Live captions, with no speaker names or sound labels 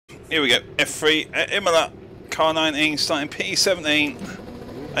here we go. F3 at Imola, car 19, starting P17,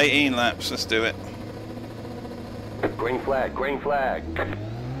 18 laps. Let's do it. Green flag, green flag.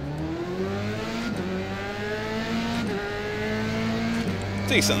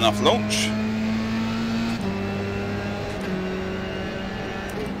 Decent enough launch.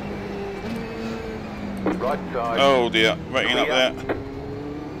 Right side. Oh dear, rating up there.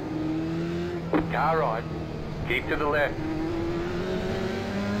 Car right. Keep to the left.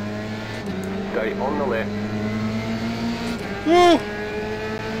 Stay on the left. Woo!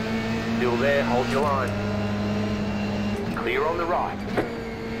 Still there, hold your line. Clear on the right.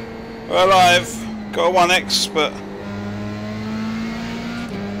 We're alive. Got a 1X, but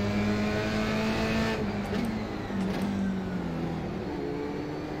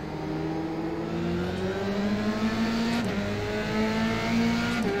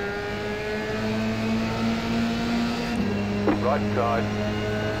right side.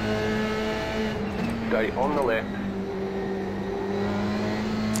 Stay on the left.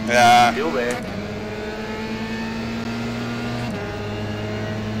 yeah. Still there.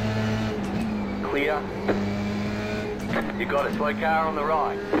 Clear. You got a slow car on the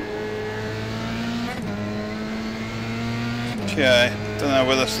right. Okay, don't know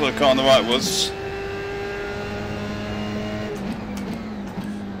where the slow car on the right was.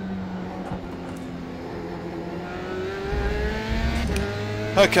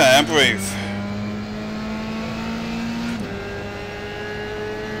 Okay, I'm brief.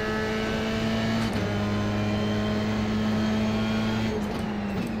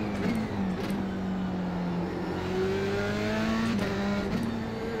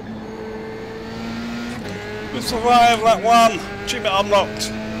 We survived lap 1. Achievement unlocked.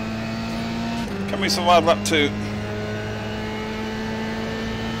 Can we survive lap 2?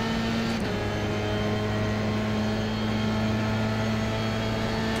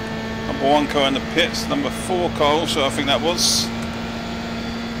 Number 1 car in the pits, number 4 car, so I think that was.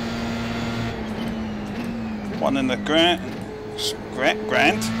 1 in the grand.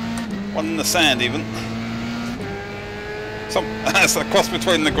 1 in the sand even. That's a cross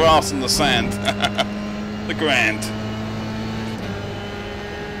between the grass and the sand. The grand.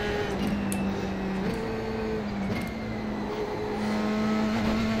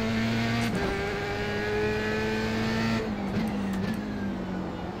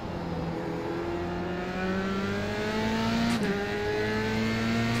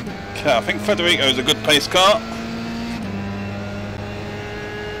 Okay, I think Federico's a good pace car.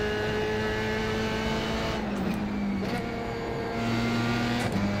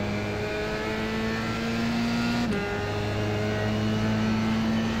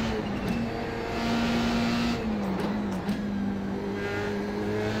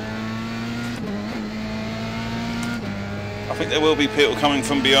 I think there will be people coming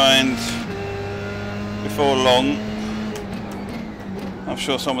from behind before long. I'm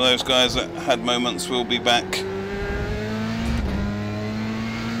sure some of those guys that had moments will be back.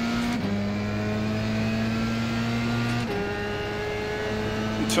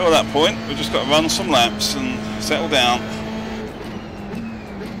 Until that point, we've just got to run some laps and settle down.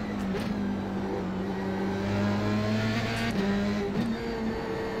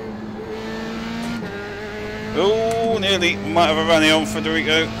 Oh, nearly. Might have a runny on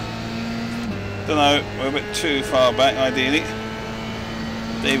Federico. Don't know, we're a bit too far back ideally.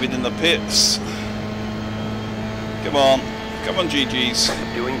 David in the pits. Come on GG's.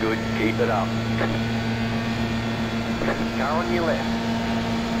 Doing good, keep it up. Car on your left.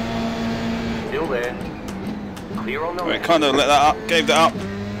 Still there. Clear on the We left. kind of let that up, gave that up,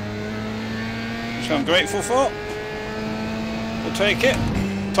 which I'm grateful for. We'll take it.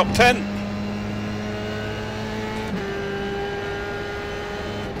 Top 10.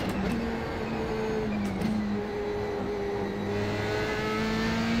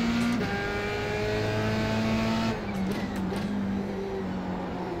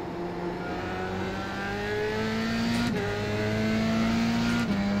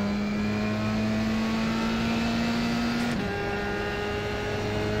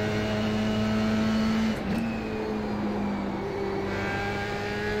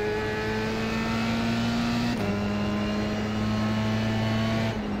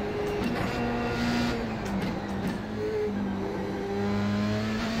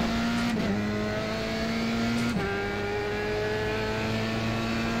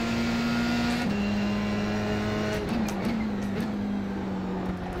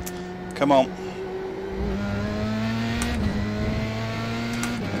 Come on.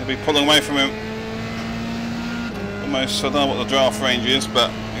 I'll be pulling away from him. Almost, I don't know what the draft range is,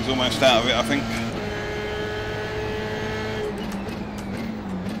 but he's almost out of it, I think.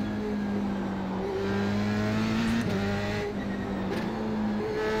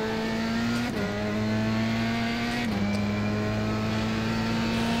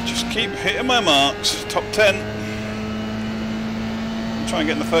 Keep hitting my marks. Top 10. I'm trying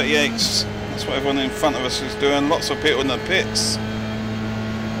to get in the 38s. That's what everyone in front of us is doing. Lots of people in the pits.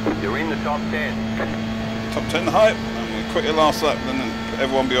 You're in the top 10. Top 10 hype. And we quit your last lap and then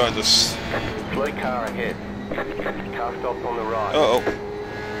everyone behind us. Slow car ahead. Car stopped on the right. Uh-oh.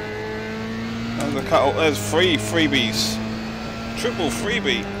 There's a cut. There's 3 freebies. Triple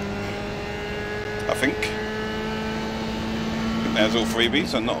freebie. I think. There's all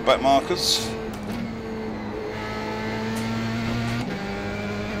freebies and not back markers.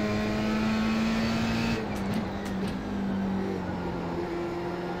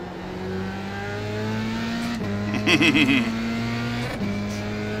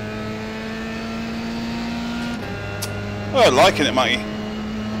 Oh, liking it, matey.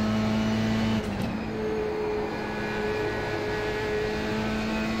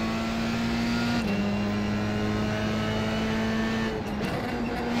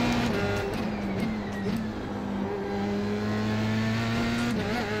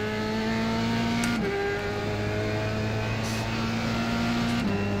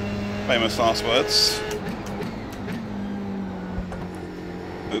 Famous last words.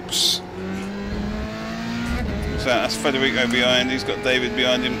 Oops. So that's Federico behind, he's got David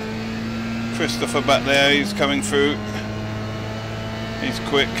behind him. Christopher back there, he's coming through. He's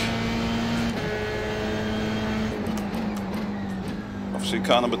quick. Obviously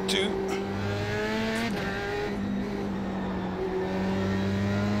car number 2.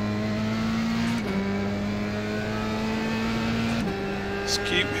 Let's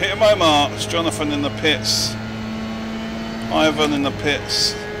keep hitting my marks. Jonathan in the pits. Ivan in the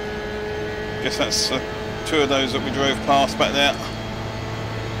pits. Guess that's 2 of those that we drove past back there.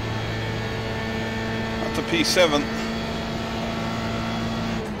 Up to P7.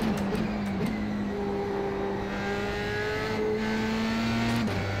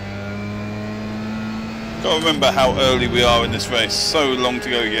 Got to remember how early we are in this race. So long to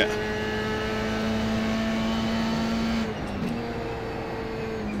go yet.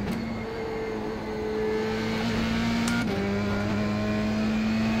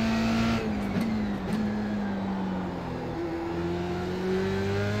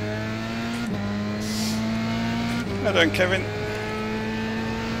 How doing, Kevin?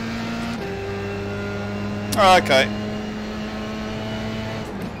 Oh, okay.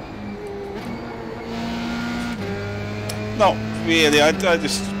 Not really. I'm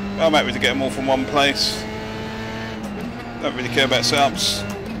happy to get them all from one place. Don't really care about setups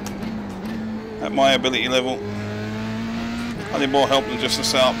at my ability level. I need more help than just a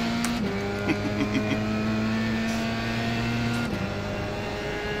setup.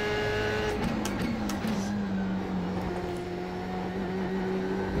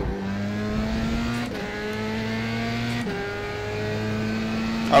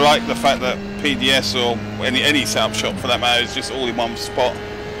 I like the fact that PDS or any setup shop for that matter is just all in one spot.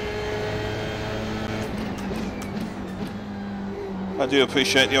 I do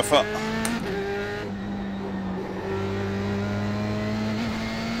appreciate the offer.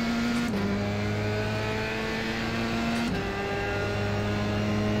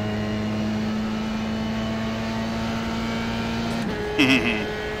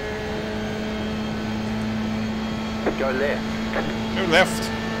 Go left. Go left.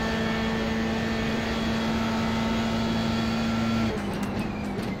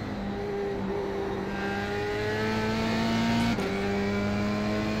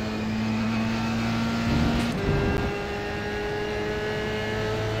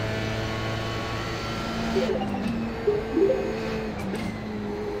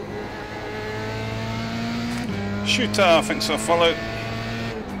 Shooter thinks I'll follow.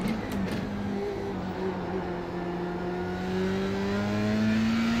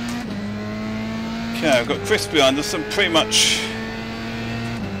 Okay, I've got Chris behind us and pretty much...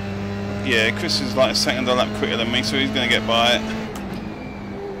 Yeah, Chris is like a second a lap quicker than me, so he's going to get by it.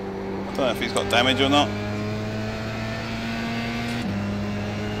 I don't know if he's got damage or not.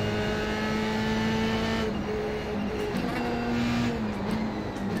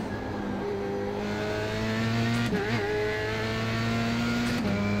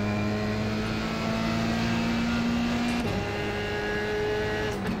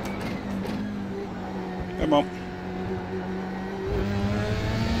 Come on.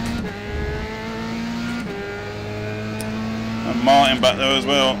 And Martin back there as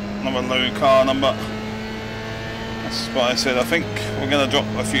well. Another low car number. That's what I said. I think we're going to drop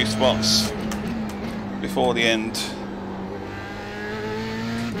a few spots before the end.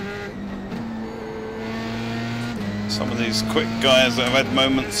 Some of these quick guys that have had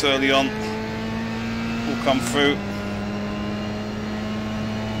moments early on will come through.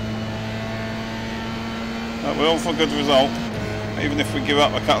 But we're all for a good result, even if we give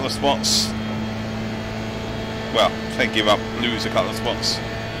up a couple of spots. Well, say give up, lose a couple of spots.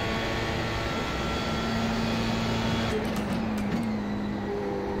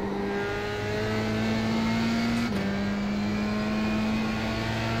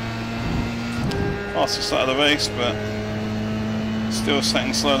 Fastest start of the race, but still a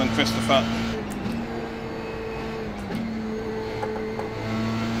second slower than Christopher.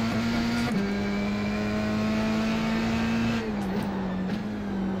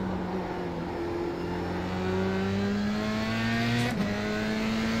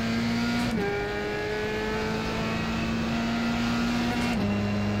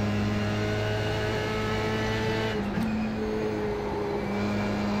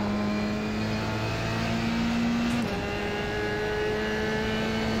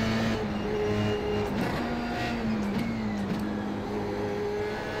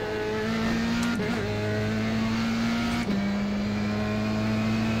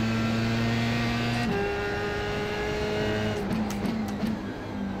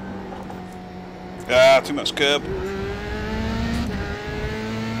 Too much curb.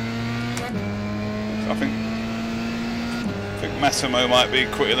 I think Massimo might be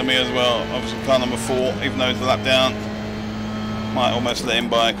quicker than me as well. Obviously car number 4, even though he's a lap down. Might almost let him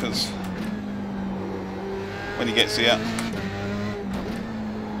by because when he gets here.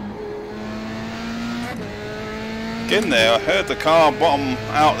 Again there, I heard the car bottom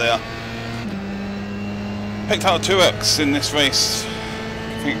out there. Picked up a 2X in this race.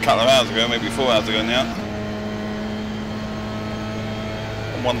 I think a couple of hours ago, maybe 4 hours ago now,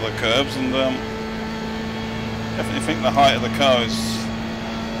 on one of the curves, and definitely think the height of the car is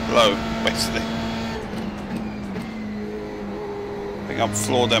low, basically. Picking up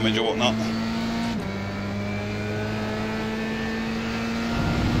floor damage or whatnot.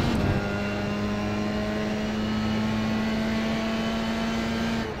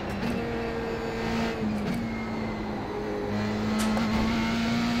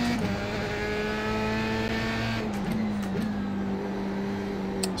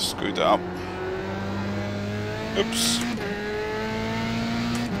 Screwed it up. Oops.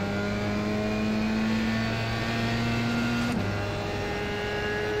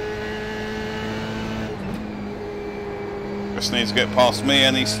 Just needs to get past me,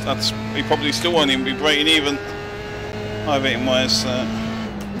 and he probably still won't even be breaking even. iRacing wise.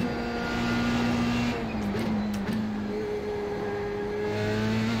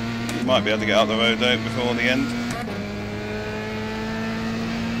 He might be able to get out the road though before the end.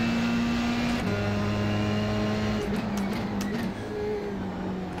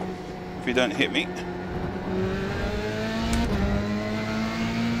 If you don't hit me.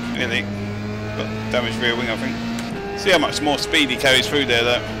 Really. Got damaged rear wing, I think. See how much more speed he carries through there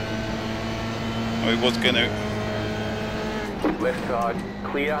though. Or he was going to. Left side,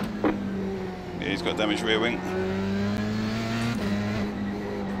 clear. Yeah, he's got damaged rear wing.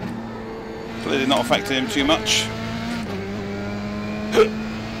 Clearly not affecting him too much.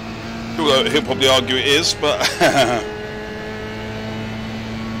 Although he'll probably argue it is, but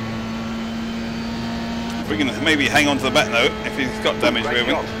we can maybe hang on to the back note if he's got damaged rear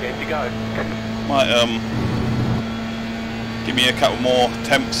wing. Might give me a couple more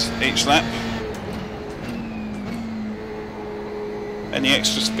attempts each lap. Any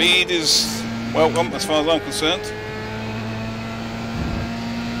extra speed is welcome as far as I'm concerned.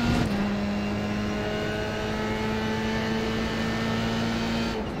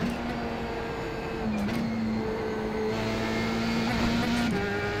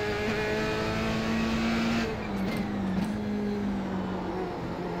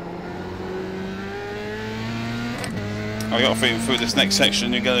 I got a feeling through this next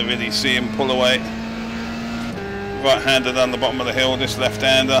section you're going to really see him pull away. Right-hander down the bottom of the hill, this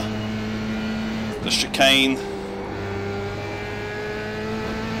left-hander. The chicane.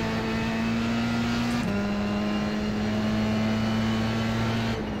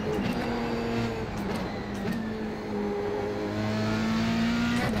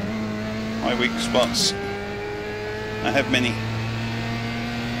 My weak spots. I have many.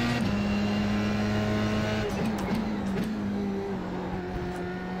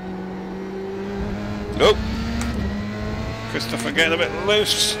 Oh, Christopher getting a bit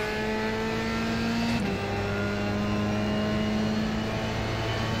loose.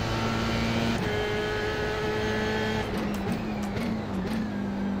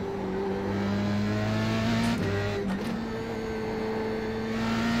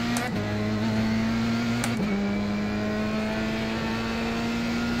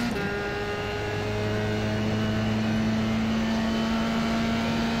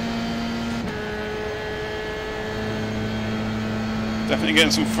 Definitely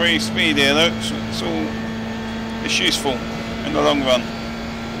getting some free speed here though. It's useful in the long run.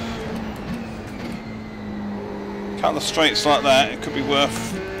 A couple of straights like that, it could be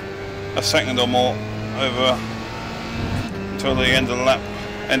worth a second or more over until the end of the lap,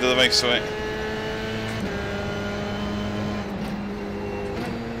 end of the race, sorry.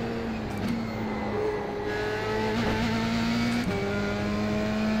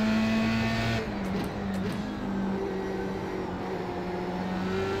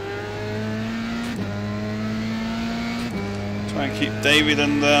 Try and keep David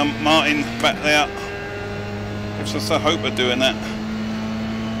and Martin back there. Gives us a hope of doing that.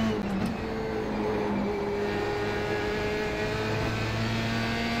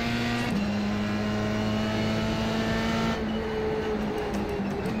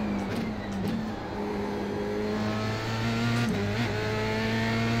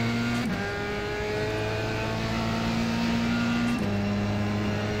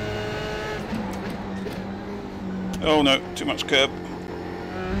 Oh no, too much curb.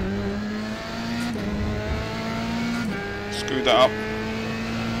 Screwed that up.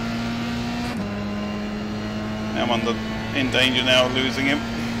 Now I'm in danger now of losing him.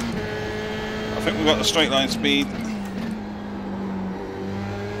 I think we've got the straight line speed.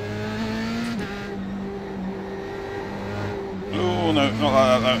 Oh no, not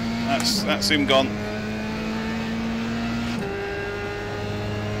like that though. That's him gone.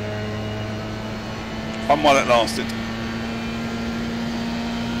 Fun while it lasted.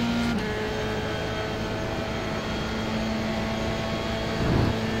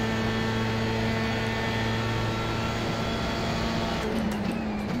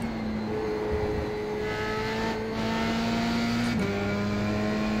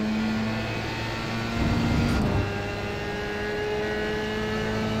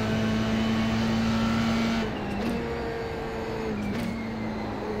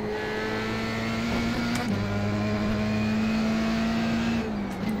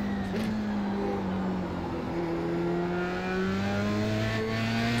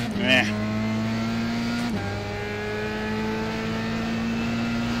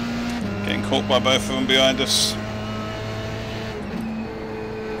 Getting caught by both of them behind us.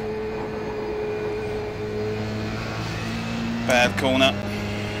 Bad corner.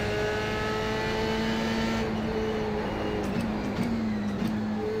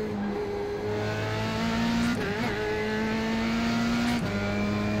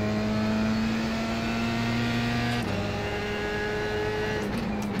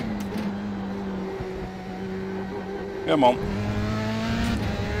 Come on.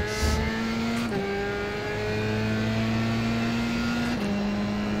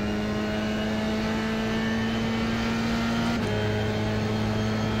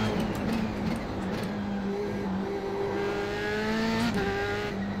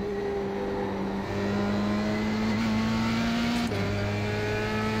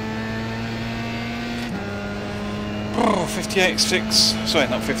 Oh, 58.6. Sorry,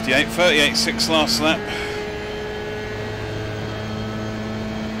 not 58. 38.6 last lap.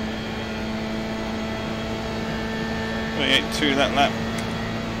 38.2 that lap.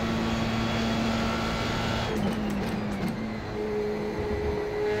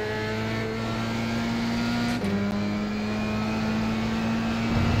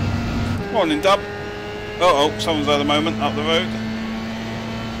 Morning, Dub. Uh-oh, someone's had a moment up the road.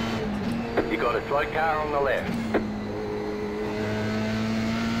 You got a slow car on the left.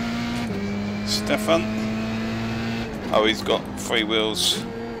 Stefan. Oh, he's got 3 wheels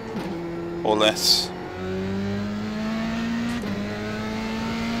or less.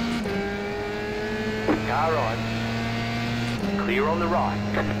 Car on. Clear on the right.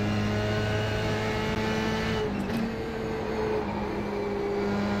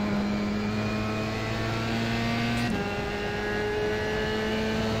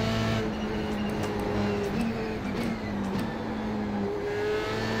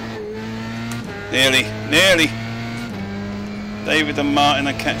 Nearly, nearly. David and Martin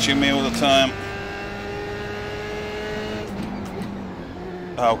are catching me all the time.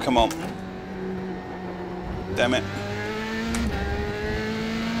 Oh, come on. Damn it.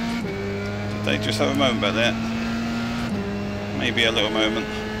 Did they just have a moment back there? Maybe a little moment.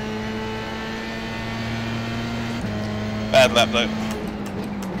 Bad lap though.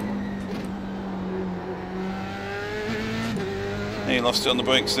 He lost it on the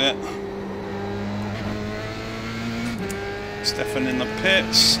brakes there. Stefan in the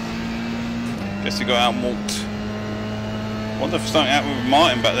pits. Guess he got out and walked. Wonder if something happened with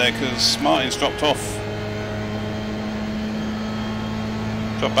Martin back there, because Martin's dropped off.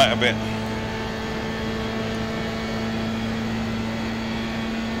 Dropped back a bit.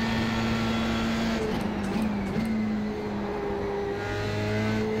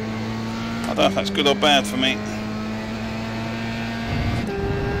 don't know if that's good or bad for me.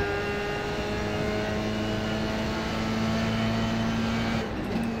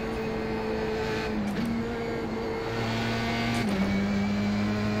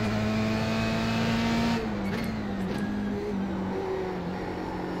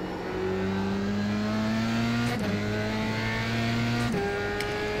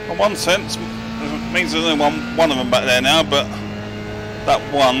 In one sense, it means there's only one of them back there now, but that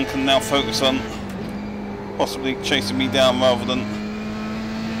one can now focus on possibly chasing me down rather than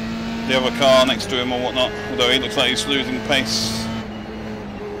the other car next to him or whatnot, although he looks like he's losing pace.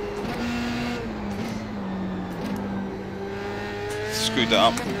 Screwed that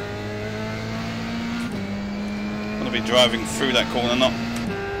up. I'm going to be driving through that corner, not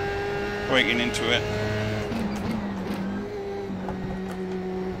breaking into it.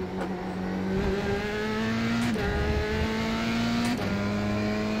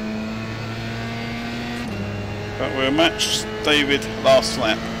 But we're matched David last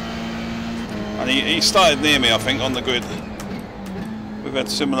lap, and he started near me, I think, on the grid. We've had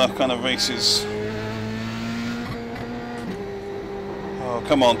similar kind of races. Oh,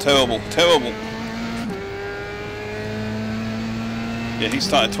 come on, terrible, terrible. Yeah, he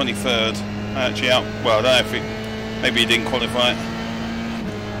started 23rd, actually out, well, I don't know if he, maybe he didn't qualify.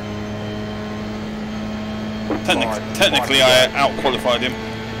 Technically I out-qualified him.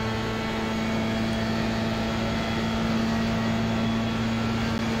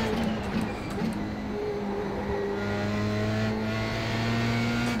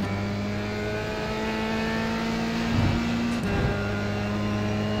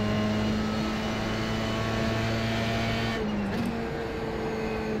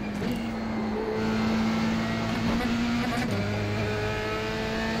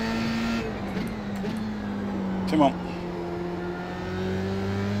 Come on.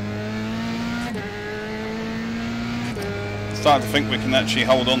 Starting to think we can actually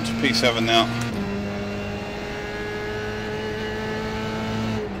hold on to P7 now.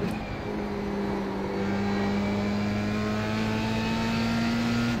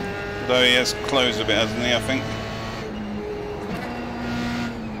 Although he has closed a bit, hasn't he, I think.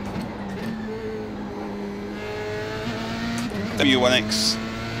 W1X.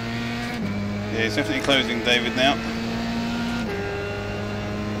 Yeah, he's definitely closing David now.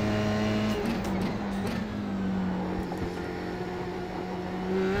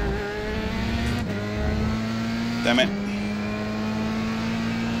 Damn it.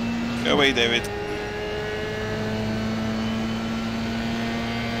 Go away, David.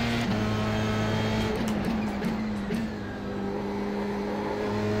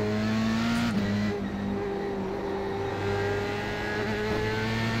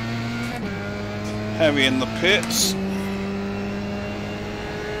 Heavy in the pits.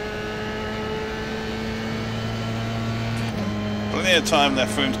 Plenty of time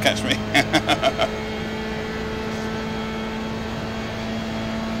left for him to catch me.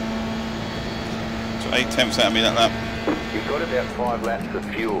 So 8 tenths out of me that lap. You've got about 5 laps of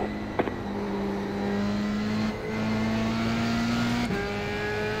fuel.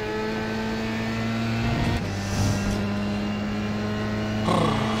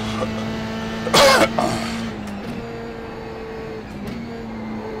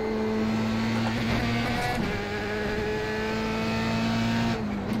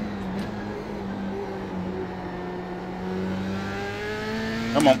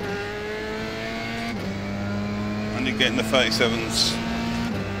 Come on. And you're getting the 37s.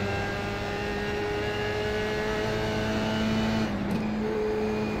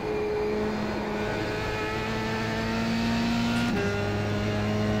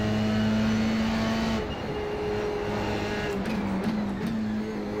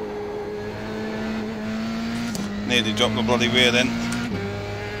 Nearly dropped the bloody rear then.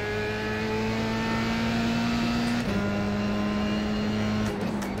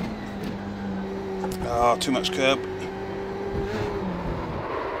 Oh, too much curb.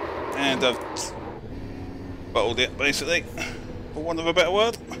 And I've bottled it, basically, for want of a better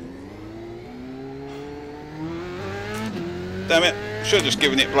word. Damn it, should have just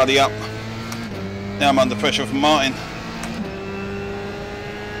given it bloody up. Now I'm under pressure from Martin.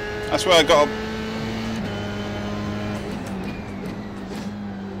 That's where I got to...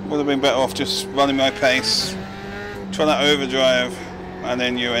 Would have been better off just running my pace, trying to overdrive, and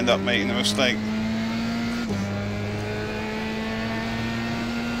then you end up making a mistake.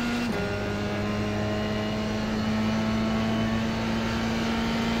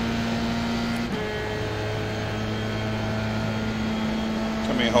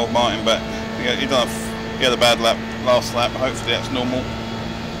 Hold Martin back. He had a bad lap last lap. Hopefully that's normal.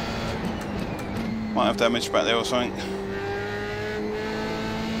 Might have damage back there or something.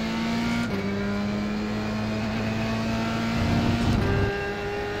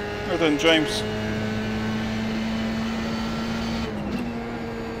 Well done, James.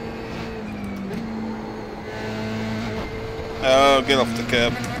 Oh, get off the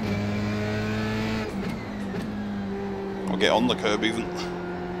curb. Or get on the curb even.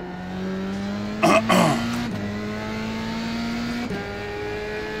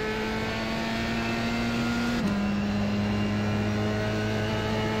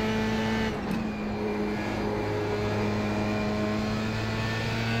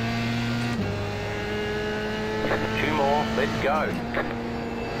 Two more, let's go.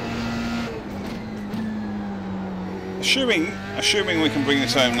 Assuming we can bring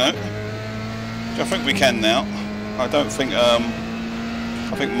this home now. Which I think we can now. I don't think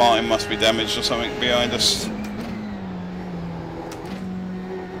I think Martin must be damaged or something behind us.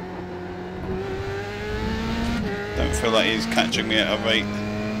 Don't feel like he's catching me at a rate.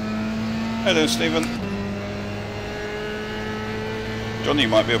 Hello, Stephen. Johnny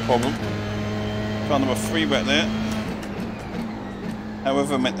might be a problem. Car number 3 back there.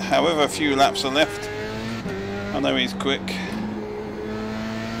 However few laps are left. I know he's quick.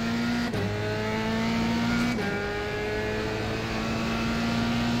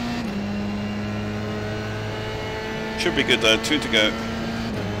 Should be good though, 2 to go.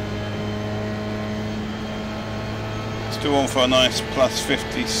 Still on for a nice plus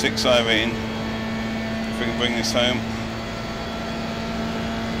 56 iRacing. If we can bring this home.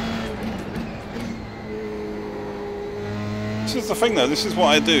 This is the thing though, this is what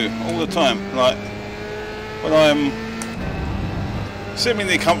I do all the time. Like, when I'm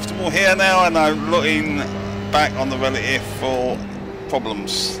seemingly comfortable here now and I'm looking back on the relative for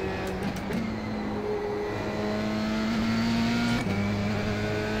problems.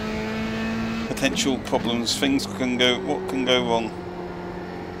 Potential problems, things can go, what can go wrong?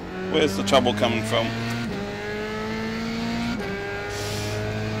 Where's the trouble coming from?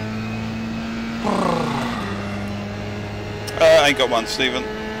 I ain't got one, Stephen.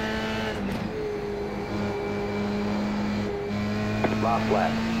 Last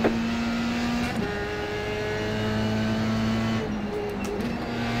lap.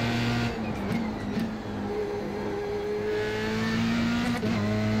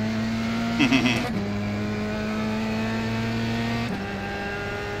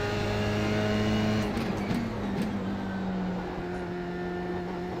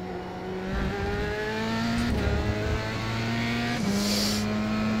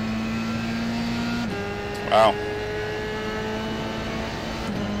 Wow.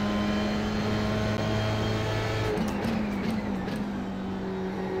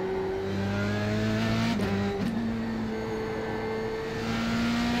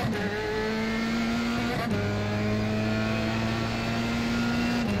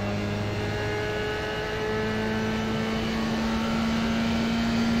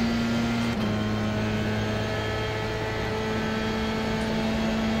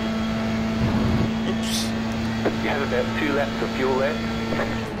 You have about 2 laps of fuel left.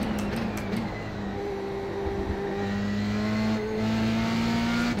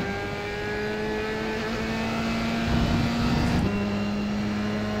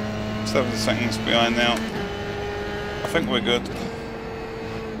 Seven seconds behind now. I think we're good.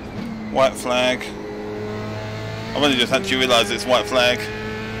 White flag. I've only just actually realised it's white flag.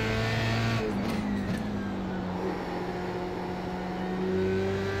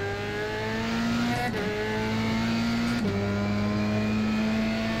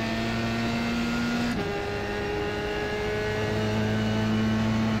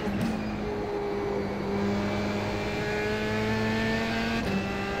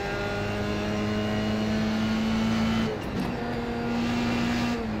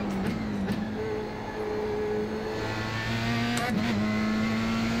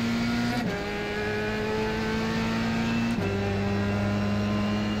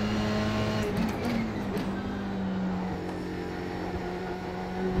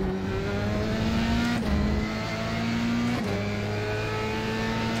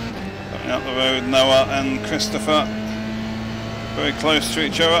 Out the road, Noah and Christopher, very close to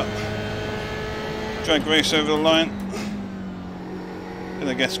each other. Drag race over the line.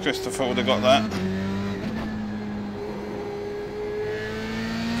 I guess Christopher would have got that.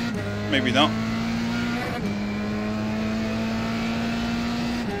 Maybe not.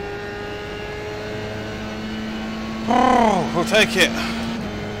 Oh, we'll take it.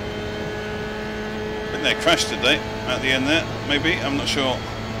 I think they crashed today at the end there. Maybe, I'm not sure.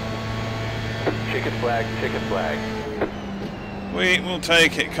 Checkered flag, checkered flag. We will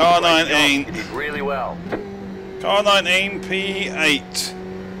take it. Car 19. You did really well. Car 19 P8.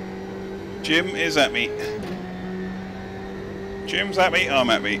 Jim is at me. Jim's at me. I'm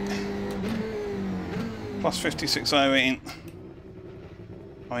at me. Plus 56 iRacing.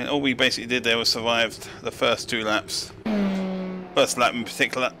 I mean, all we basically did there was survived the first 2 laps. First lap in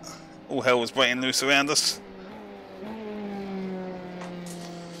particular. All hell was breaking loose around us.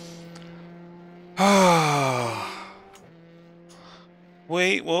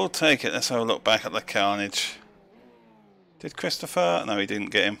 We will take it. Let's have a look back at the carnage. Did Christopher? No, he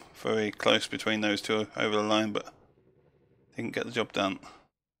didn't get him. Very close between those two over the line, but didn't get the job done.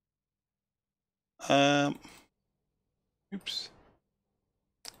 Oops.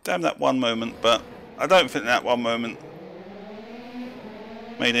 Damn that one moment, but I don't think that one moment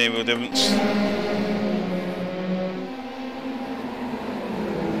made any real difference.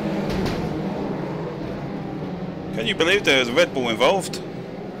 Can you believe there was a Red Bull involved?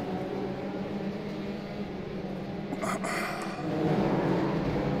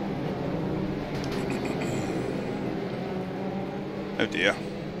 Oh dear.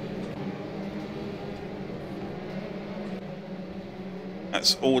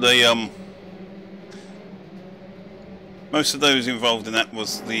 That's all the most of those involved in that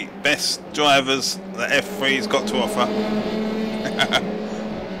was the best drivers that F3's got to offer.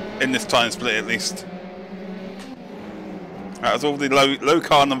 In this time split at least. That was all the low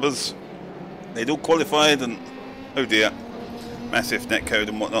car numbers. They'd all qualified and oh dear. Massive netcode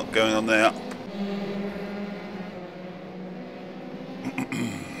and whatnot going on there.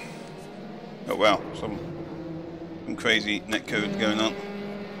 Oh wow, some crazy netcode going on.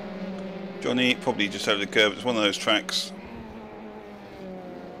 Johnny probably just over the curb. It's one of those tracks.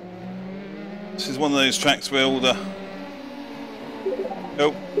 This is one of those tracks where all the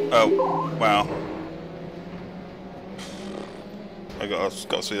oh wow. I've got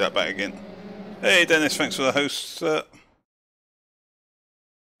to see that back again. Hey Dennis, thanks for the host. That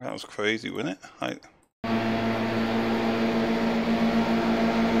was crazy, wasn't it?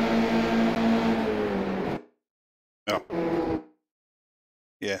 Oh.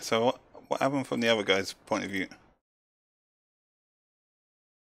 Yeah, so what happened from the other guy's point of view?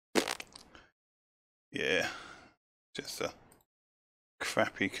 Yeah, just a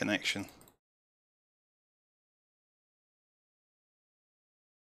crappy connection.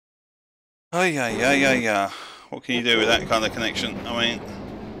 Oh yeah. What can you do with that kind of connection? I mean,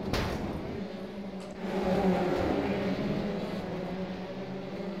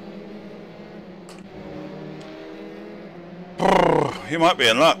 you might be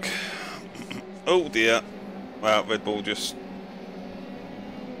in luck. Oh dear. Wow, Red Bull just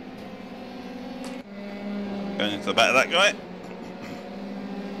going into the back of that guy.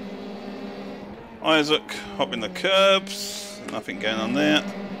 Isaac hopping the curbs. Nothing going on there.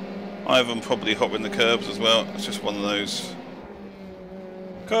 Ivan probably hopping the curbs as well. It's just one of those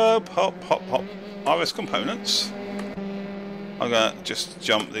curb, hop, hop, hop. RS components. I'm gonna just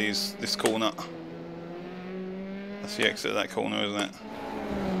jump this corner. That's the exit of that corner, isn't it?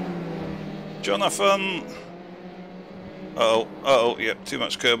 Jonathan. Uh-oh, yep, too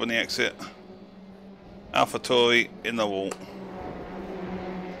much curb on the exit. AlphaTauri in the wall.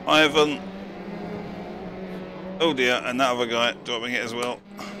 Ivan. Oh dear, and that other guy dropping it as well.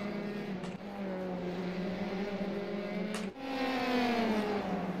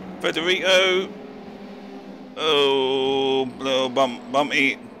 Federico. Oh, little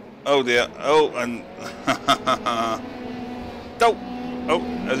bumpy. Oh dear. Oh, and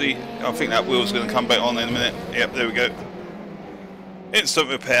as he. I think that wheel's going to come back on in a minute. Yep, there we go. Instant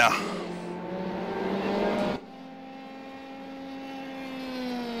repair.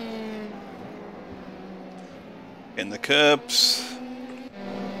 In the curbs.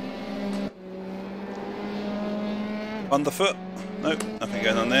 Underfoot. Nope, nothing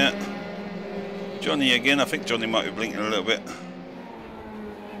going on there. Johnny again. I think Johnny might be blinking a little bit.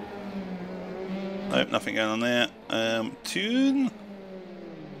 Nope, nothing going on there. Tune.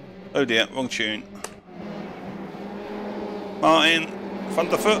 Oh dear, wrong tune. Martin.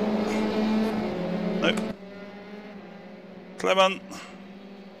 Thunderfoot. Nope. Clement.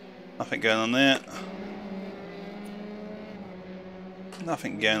 Nothing going on there.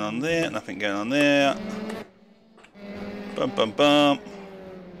 Nothing going on there. Nothing going on there. Bum bum bum.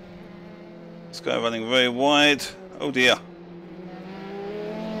 This guy running very wide. Oh dear.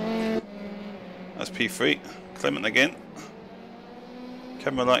 That's P3. Clement again.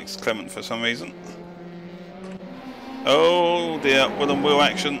 Camera likes Clement for some reason. Oh dear, wheel on wheel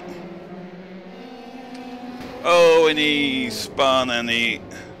action. Oh, and he spun and he...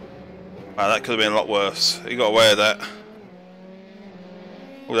 Wow, that could have been a lot worse. He got away with that.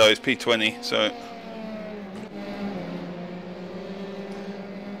 Although it's P20, so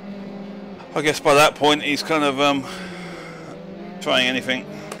I guess by that point he's kind of trying anything.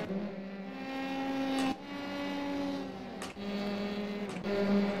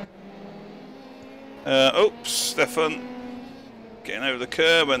 Oops, Stefan getting over the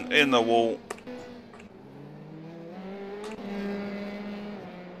curb and in the wall.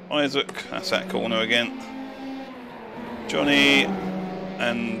 Isaac, that's that corner again. Johnny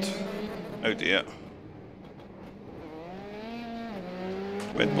and oh dear.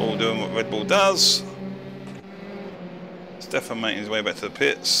 Red Bull doing what Red Bull does. Stefan making his way back to the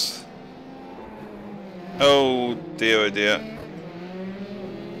pits. Oh dear, oh dear.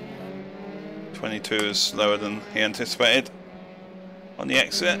 22 is slower than he anticipated on the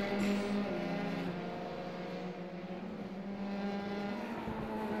exit.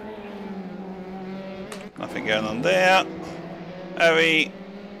 Nothing going on there. Harry,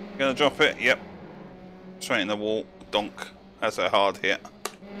 gonna drop it? Yep. Straight in the wall. Donk. That's a hard hit.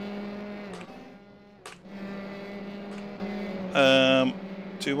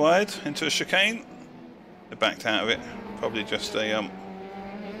 Too wide into a chicane. They backed out of it. Probably just a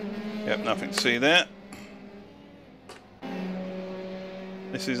yep, nothing to see there.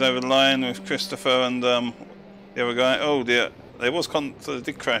 This is over the line with Christopher and the other guy. Oh dear, there was so they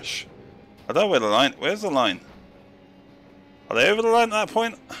did crash. I don't know where the line. Where's the line? Are they over the line at that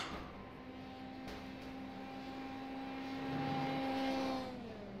point?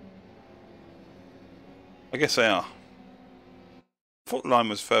 I guess they are. I thought the line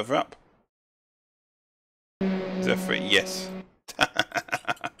was further up. Is there free? Yes.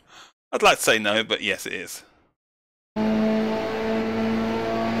 I'd like to say no, but yes, it is.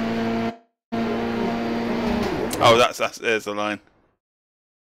 Oh, there's the line.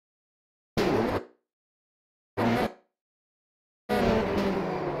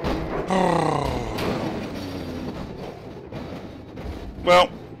 Well,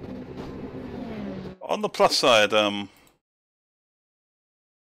 on the plus side,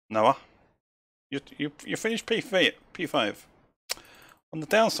 Noah, you finished P5. On the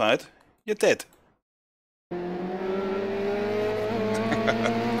downside, you're dead.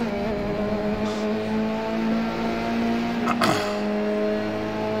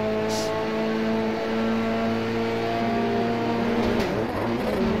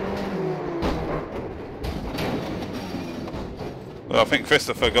 Well, I think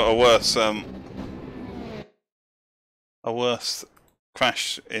Christopher got a worse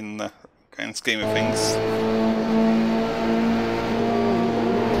crash in the grand scheme of things.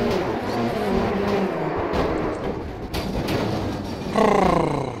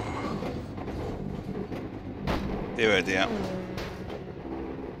 Dear oh dear.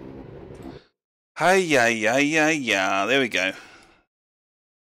 Hey, yeah, there we go.